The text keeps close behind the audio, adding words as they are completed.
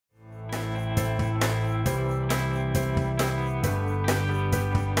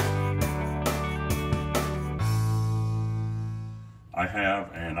I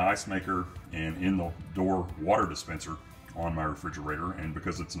have an ice maker and in-the-door water dispenser on my refrigerator, and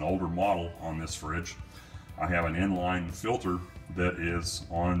because it's an older model on this fridge, I have an inline filter that is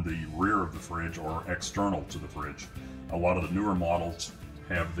on the rear of the fridge or external to the fridge. A lot of the newer models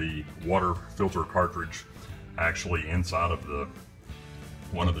have the water filter cartridge actually inside of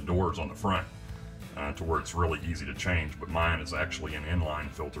one of the doors on the front to where it's really easy to change, but mine is actually an inline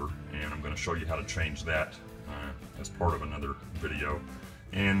filter, and I'm going to show you how to change that as part of another video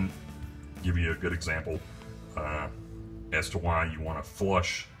and give you a good example as to why you want to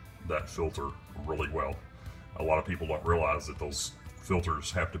flush that filter really well. A lot of people don't realize that those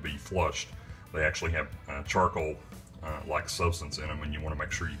filters have to be flushed. They actually have charcoal like substance in them, and you want to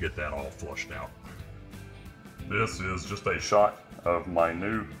make sure you get that all flushed out. This is just a shot of my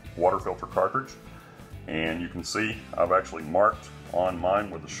new water filter cartridge, and you can see I've actually marked on mine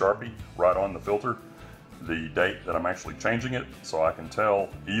with a Sharpie right on the filter the date that I'm actually changing it, so I can tell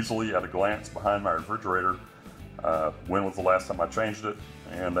easily at a glance behind my refrigerator when was the last time I changed it,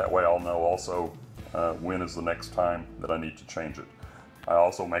 and that way I'll know also when is the next time that I need to change it. I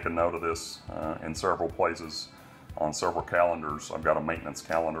also make a note of this in several places on several calendars. I've got a maintenance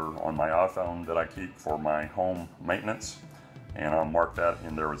calendar on my iPhone that I keep for my home maintenance, and I'll mark that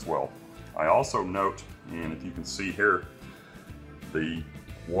in there as well. I also note, and if you can see here, the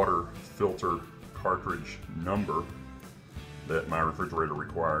water filter cartridge number that my refrigerator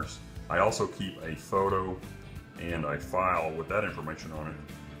requires. I also keep a photo and a file with that information on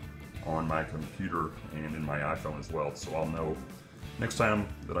it on my computer and in my iPhone as well, so I'll know next time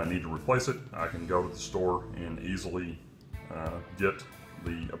that I need to replace it, I can go to the store and easily get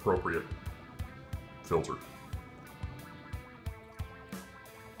the appropriate filter.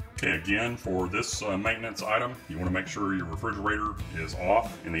 Okay, again, for this maintenance item, you want to make sure your refrigerator is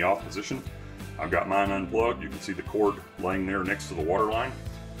off, in the off position. I've got mine unplugged. You can see the cord laying there next to the water line.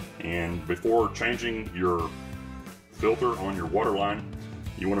 And before changing your filter on your water line,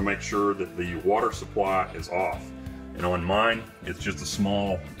 you want to make sure that the water supply is off. And on mine, it's just a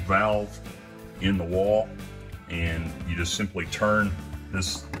small valve in the wall, and you just simply turn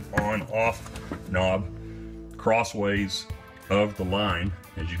this on-off knob crossways of the line,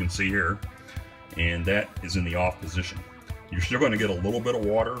 as you can see here, and that is in the off position. You're still going to get a little bit of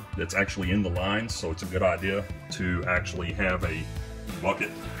water that's actually in the lines, so it's a good idea to actually have a bucket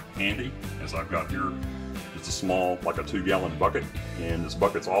handy, as I've got here. It's a small, like a 2-gallon bucket, and this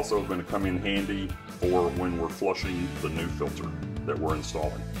bucket's also going to come in handy for when we're flushing the new filter that we're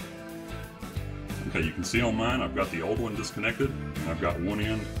installing. Okay, you can see on mine I've got the old one disconnected, and I've got one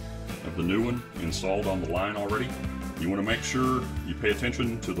end of the new one installed on the line already. You want to make sure you pay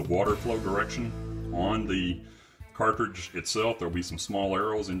attention to the water flow direction on the cartridge itself. There'll be some small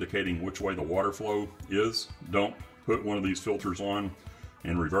arrows indicating which way the water flow is. Don't put one of these filters on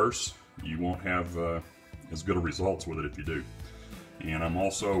in reverse. You won't have as good a results with it if you do. And I'm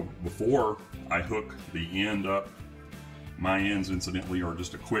also, before I hook the end up, my ends incidentally are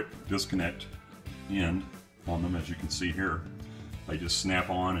just a quick disconnect end on them, as you can see here. They just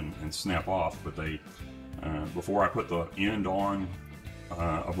snap on and snap off, but they before I put the end on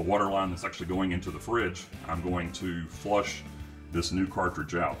of the water line that's actually going into the fridge, I'm going to flush this new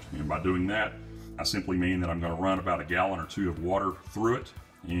cartridge out. And by doing that, I simply mean that I'm going to run about 1 gallon or 2 of water through it,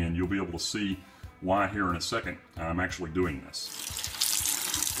 and you'll be able to see why here in a second I'm actually doing this.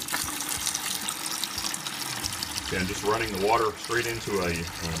 Okay, I'm just running the water straight into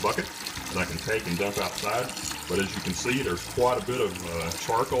a bucket that I can take and dump outside. But as you can see, there's quite a bit of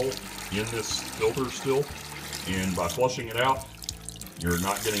charcoal in this filter still, and by flushing it out, you're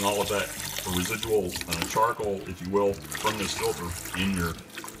not getting all of that residual charcoal, if you will, from this filter in your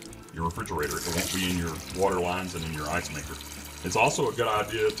refrigerator. It won't be in your water lines and in your ice maker. It's also a good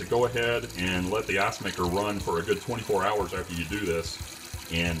idea to go ahead and let the ice maker run for a good 24 hours after you do this,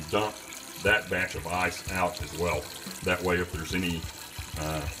 and dump that batch of ice out as well. That way, if there's any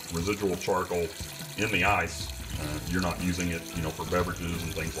residual charcoal in the ice, you're not using it, you know, for beverages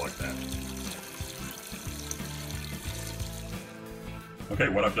and things like that. Okay,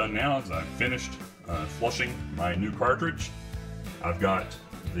 what I've done now is I've finished flushing my new cartridge. I've got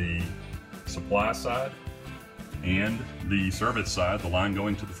the supply side and the service side, the line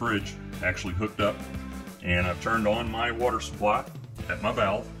going to the fridge, actually hooked up, and I've turned on my water supply at my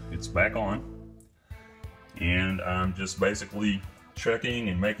valve. It's back on, and I'm just basically checking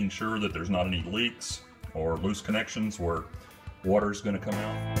and making sure that there's not any leaks or loose connections where water is going to come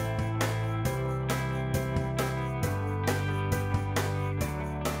out.